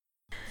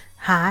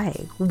Hi,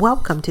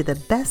 welcome to the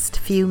best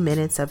few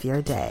minutes of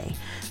your day.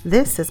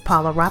 This is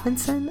Paula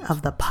Robinson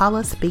of the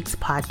Paula Speaks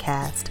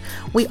podcast.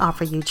 We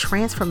offer you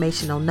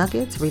transformational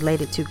nuggets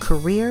related to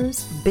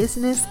careers,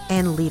 business,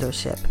 and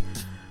leadership.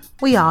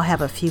 We all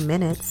have a few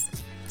minutes,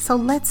 so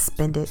let's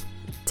spend it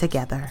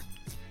together.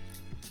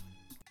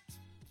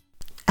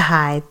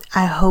 Hi,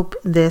 I hope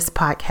this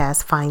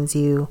podcast finds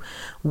you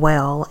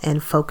well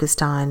and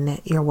focused on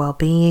your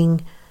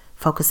well-being,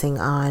 focusing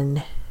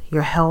on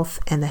your health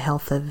and the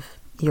health of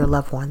your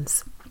loved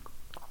ones.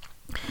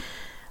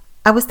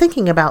 I was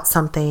thinking about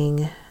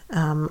something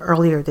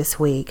earlier this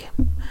week.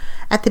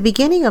 At the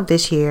beginning of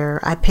this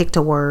year, I picked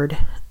a word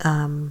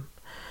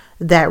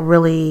that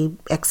really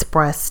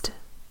expressed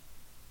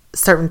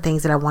certain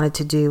things that I wanted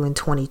to do in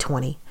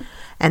 2020.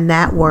 And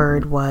that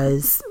word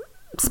was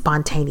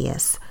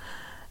spontaneous.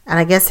 And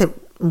I guess it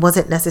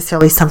wasn't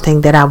necessarily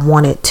something that I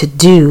wanted to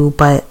do,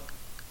 but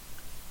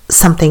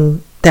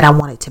something that I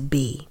wanted to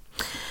be.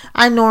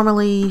 I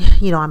normally,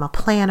 I'm a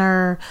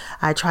planner.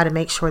 I try to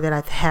make sure that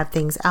I have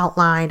things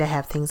outlined. I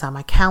have things on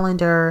my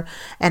calendar,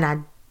 and I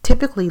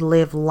typically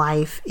live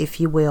life,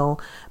 if you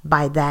will,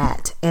 by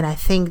that. And I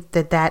think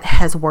that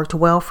has worked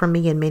well for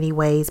me in many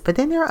ways. But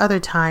then there are other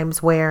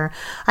times where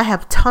I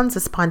have tons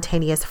of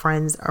spontaneous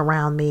friends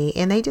around me,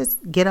 and they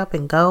just get up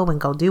and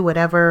go do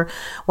whatever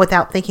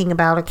without thinking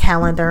about a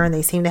calendar, and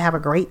they seem to have a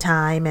great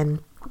time.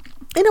 And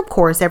of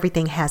course,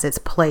 everything has its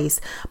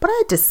place, but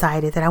I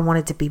decided that I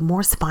wanted to be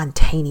more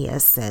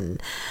spontaneous,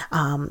 and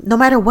no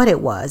matter what it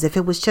was, if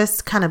it was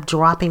just kind of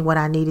dropping what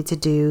I needed to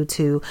do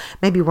to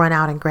maybe run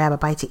out and grab a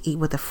bite to eat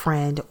with a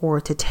friend, or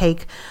to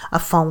take a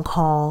phone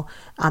call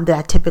that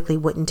I typically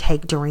wouldn't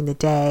take during the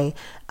day,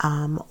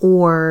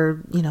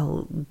 or,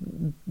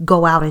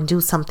 go out and do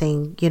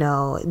something,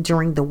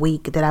 during the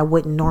week that I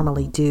wouldn't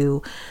normally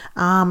do.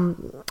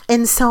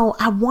 And so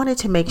I wanted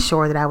to make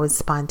sure that I was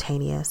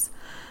spontaneous.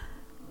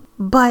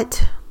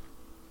 But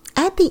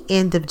at the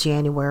end of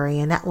January,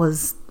 and that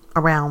was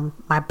around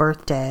my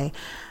birthday,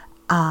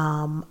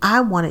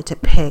 I wanted to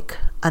pick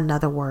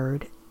another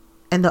word.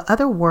 And the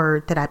other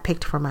word that I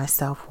picked for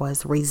myself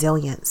was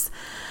resilience.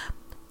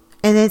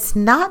 And it's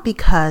not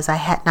because I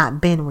had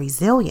not been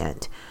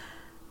resilient.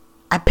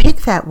 I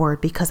picked that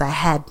word because I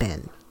had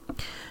been.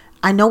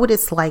 I know what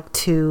it's like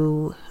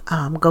to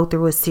go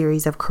through a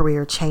series of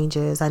career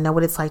changes. I know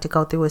what it's like to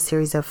go through a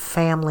series of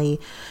family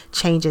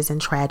changes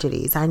and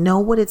tragedies. I know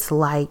what it's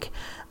like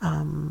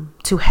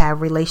to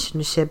have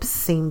relationships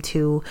seem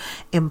to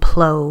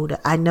implode.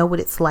 I know what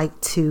it's like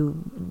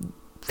to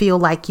feel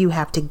like you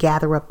have to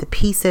gather up the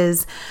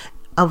pieces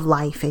of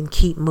life and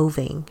keep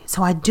moving.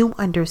 So I do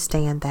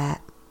understand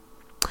that.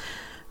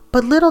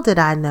 But little did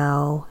I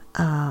know,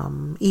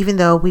 even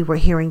though we were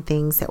hearing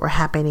things that were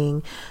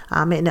happening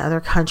in other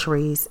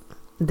countries,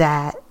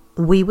 that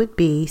we would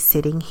be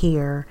sitting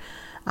here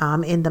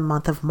in the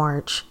month of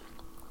March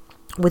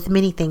with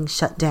many things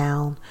shut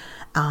down.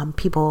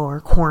 People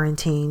are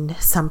quarantined.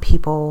 Some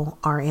people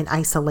are in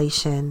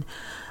isolation,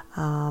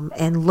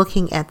 and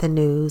looking at the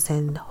news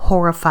and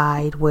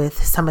horrified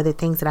with some of the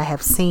things that I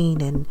have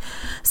seen and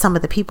some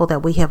of the people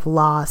that we have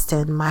lost,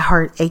 and my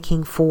heart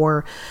aching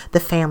for the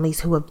families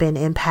who have been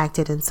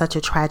impacted in such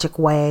a tragic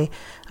way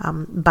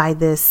by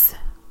this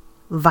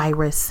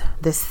virus,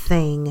 this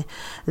thing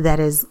that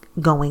is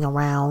going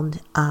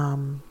around.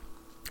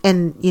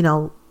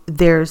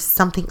 There's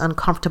something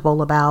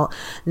uncomfortable about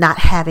not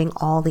having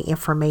all the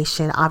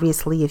information.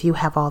 Obviously, if you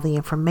have all the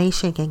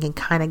information, it can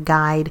kind of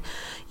guide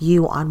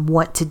you on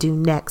what to do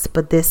next.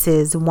 But this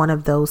is one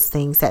of those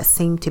things that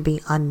seem to be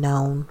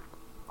unknown.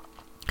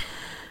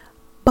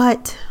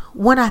 But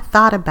when I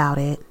thought about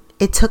it,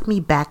 it took me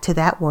back to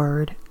that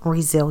word,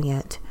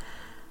 resilient.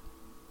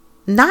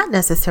 Not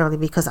necessarily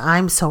because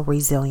I'm so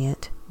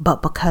resilient,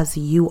 but because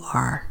you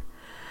are.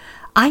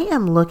 I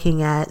am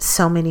looking at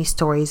so many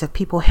stories of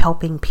people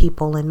helping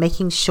people and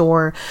making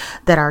sure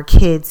that our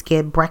kids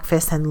get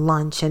breakfast and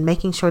lunch, and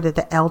making sure that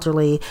the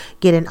elderly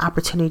get an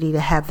opportunity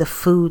to have the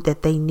food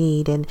that they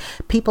need, and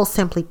people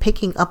simply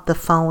picking up the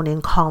phone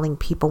and calling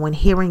people and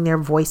hearing their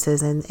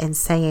voices and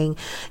saying,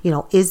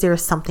 is there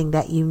something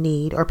that you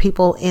need? Or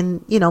people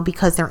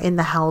because they're in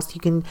the house,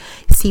 you can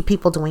see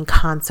people doing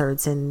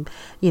concerts and,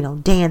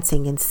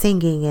 dancing and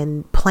singing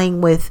and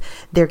playing with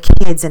their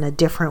kids in a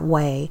different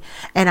way.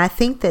 And I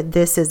think that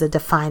this is a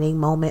defining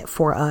moment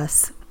for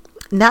us.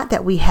 Not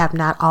that we have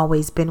not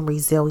always been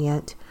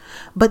resilient,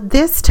 but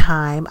this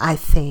time I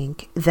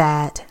think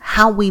that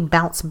how we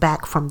bounce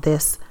back from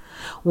this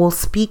will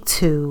speak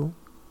to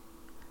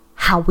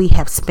how we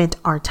have spent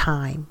our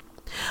time,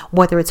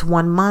 whether it's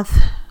 1 month,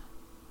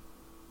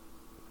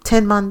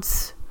 10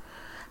 months,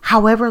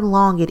 however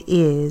long it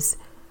is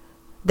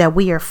that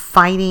we are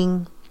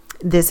fighting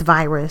this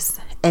virus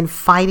and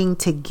fighting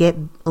to get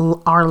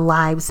our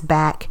lives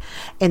back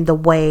in the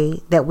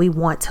way that we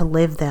want to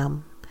live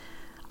them.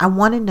 I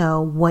want to know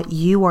what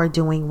you are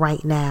doing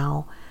right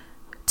now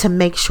to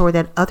make sure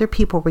that other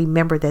people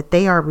remember that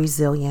they are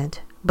resilient,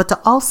 but to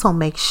also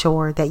make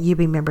sure that you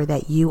remember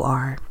that you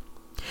are.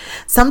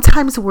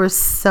 Sometimes we're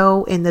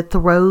so in the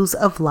throes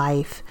of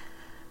life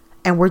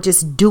and we're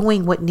just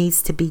doing what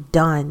needs to be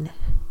done,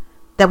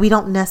 that we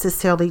don't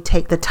necessarily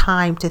take the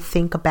time to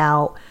think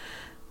about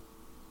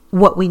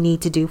what we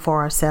need to do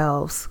for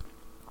ourselves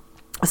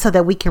so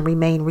that we can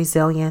remain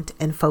resilient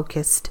and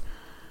focused,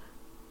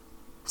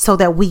 so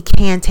that we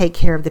can take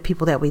care of the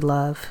people that we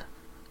love,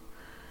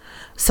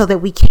 so that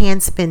we can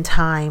spend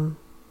time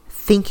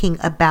thinking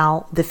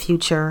about the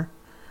future,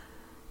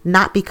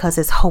 not because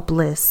it's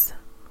hopeless,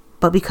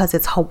 but because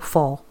it's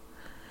hopeful.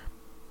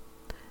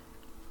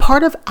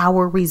 Part of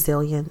our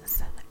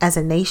resilience as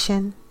a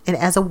nation and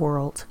as a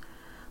world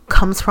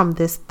comes from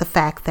the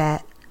fact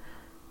that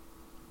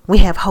we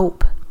have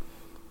hope.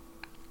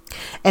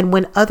 And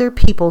when other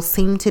people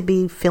seem to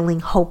be feeling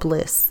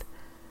hopeless,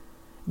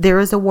 there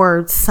is a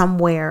word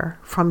somewhere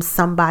from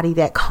somebody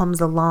that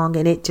comes along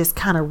and it just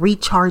kind of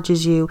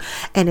recharges you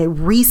and it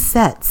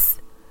resets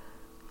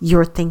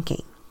your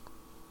thinking.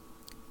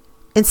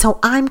 And so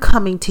I'm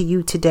coming to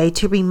you today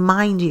to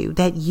remind you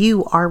that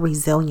you are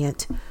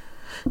resilient,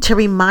 to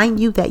remind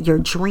you that your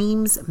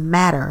dreams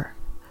matter,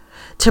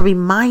 to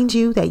remind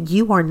you that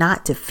you are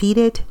not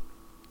defeated,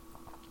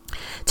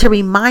 to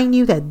remind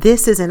you that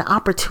this is an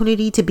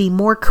opportunity to be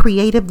more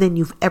creative than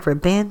you've ever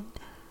been,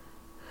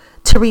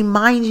 to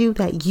remind you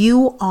that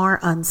you are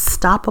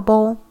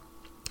unstoppable,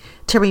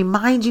 to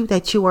remind you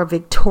that you are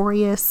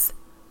victorious,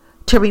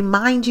 to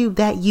remind you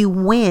that you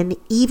win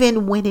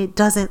even when it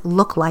doesn't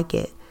look like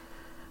it.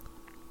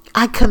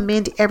 I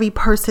commend every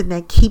person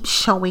that keeps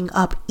showing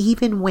up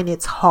even when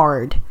it's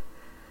hard.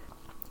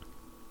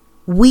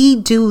 We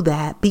do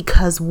that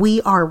because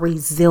we are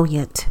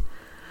resilient.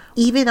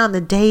 Even on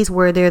the days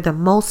where they're the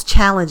most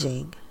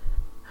challenging,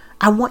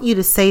 I want you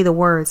to say the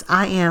words,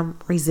 I am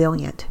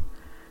resilient.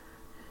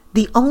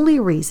 The only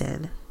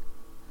reason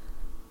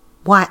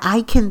why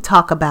I can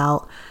talk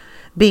about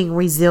being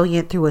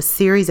resilient through a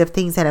series of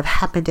things that have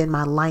happened in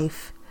my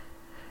life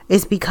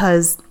is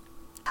because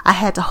I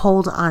had to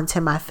hold on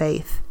to my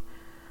faith.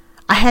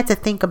 I had to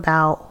think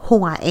about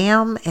who I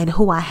am and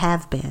who I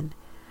have been.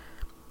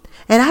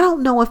 And I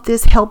don't know if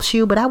this helps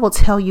you, but I will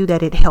tell you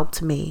that it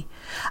helped me.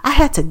 I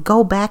had to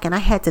go back and I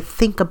had to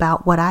think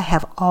about what I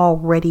have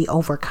already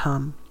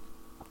overcome.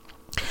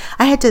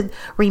 I had to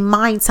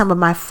remind some of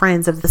my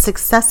friends of the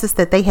successes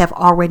that they have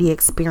already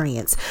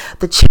experienced,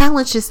 the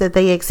challenges that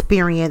they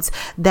experienced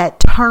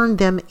that turned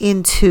them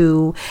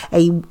into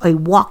a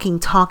walking,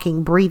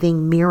 talking,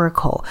 breathing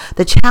miracle,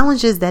 the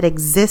challenges that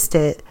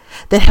existed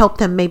that helped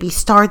them maybe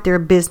start their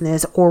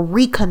business or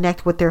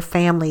reconnect with their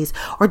families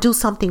or do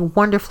something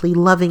wonderfully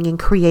loving and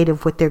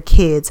creative with their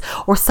kids,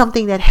 or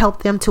something that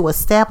helped them to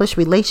establish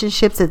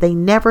relationships that they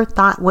never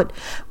thought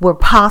were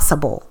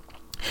possible.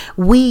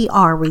 We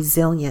are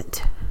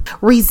resilient.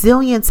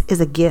 Resilience is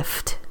a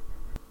gift.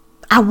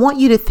 I want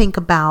you to think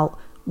about,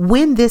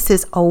 when this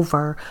is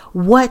over,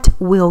 what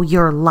will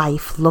your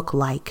life look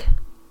like?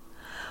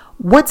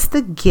 What's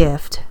the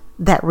gift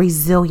that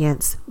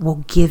resilience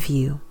will give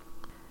you?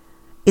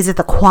 Is it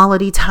the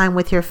quality time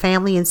with your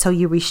family, and so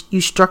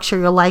you structure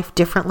your life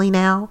differently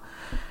now?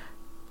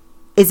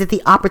 Is it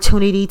the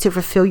opportunity to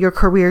fulfill your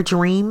career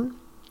dream?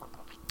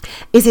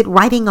 Is it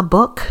writing a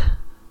book?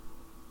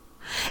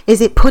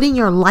 Is it putting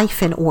your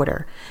life in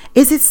order?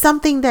 Is it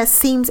something that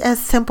seems as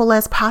simple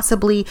as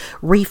possibly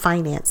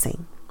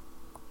refinancing?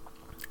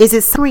 Is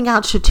it figuring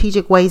out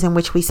strategic ways in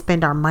which we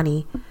spend our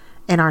money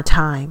and our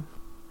time?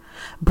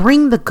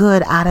 Bring the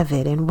good out of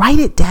it and write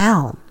it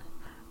down.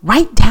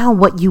 Write down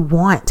what you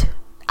want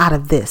out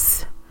of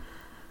this.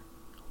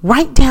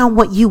 Write down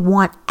what you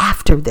want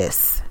after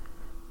this.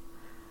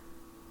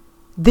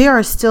 There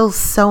are still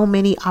so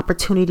many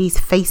opportunities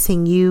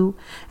facing you,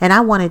 and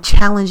I want to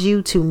challenge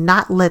you to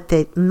not let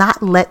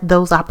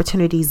those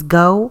opportunities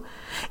go.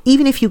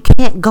 Even if you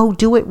can't go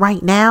do it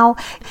right now,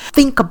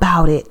 think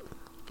about it,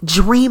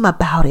 dream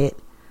about it,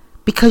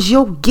 because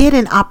you'll get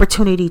an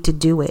opportunity to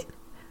do it.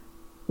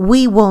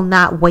 We will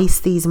not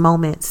waste these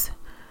moments.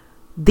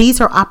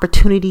 These are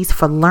opportunities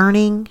for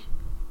learning.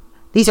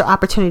 These are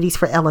opportunities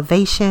for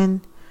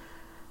elevation.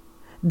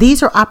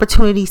 These are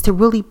opportunities to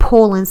really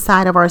pull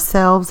inside of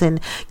ourselves and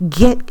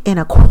get in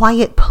a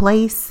quiet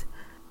place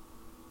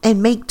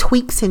and make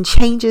tweaks and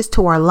changes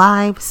to our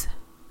lives,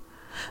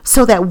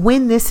 so that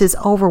when this is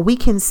over, we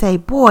can say,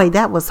 boy,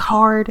 that was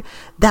hard.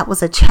 That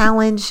was a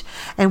challenge.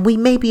 And we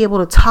may be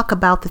able to talk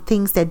about the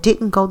things that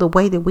didn't go the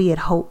way that we had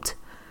hoped.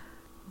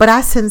 But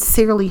I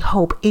sincerely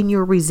hope in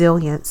your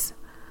resilience,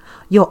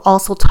 you'll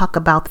also talk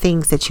about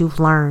things that you've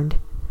learned,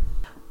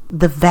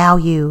 the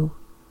value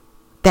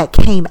that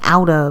came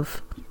out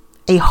of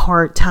a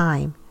hard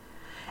time.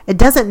 It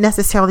doesn't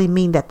necessarily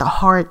mean that the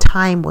hard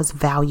time was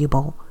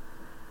valuable,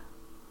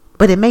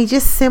 but it may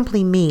just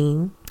simply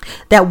mean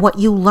that what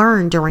you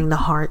learned during the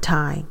hard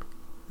time,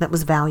 that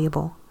was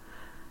valuable.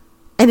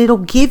 And it'll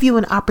give you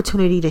an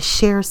opportunity to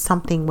share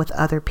something with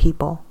other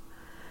people.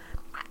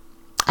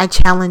 I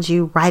challenge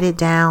you, write it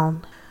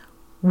down.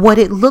 What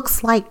it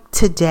looks like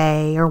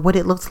today or what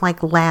it looks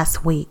like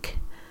last week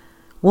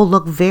will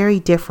look very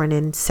different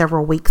in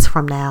several weeks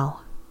from now.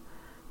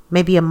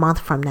 Maybe a month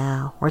from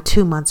now, or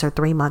 2 months, or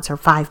 3 months, or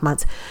 5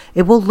 months.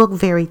 It will look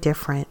very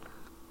different.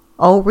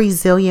 Oh,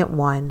 resilient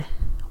one,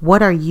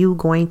 what are you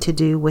going to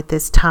do with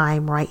this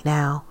time right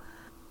now?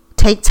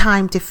 Take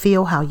time to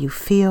feel how you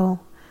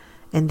feel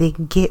and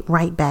then get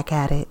right back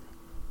at it.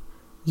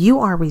 You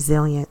are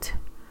resilient.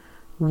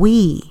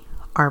 We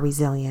are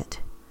resilient.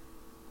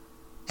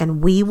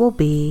 And we will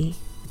be,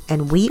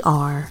 and we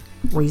are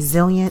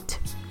resilient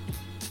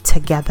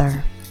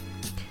together.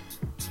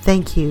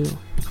 Thank you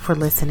for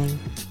listening.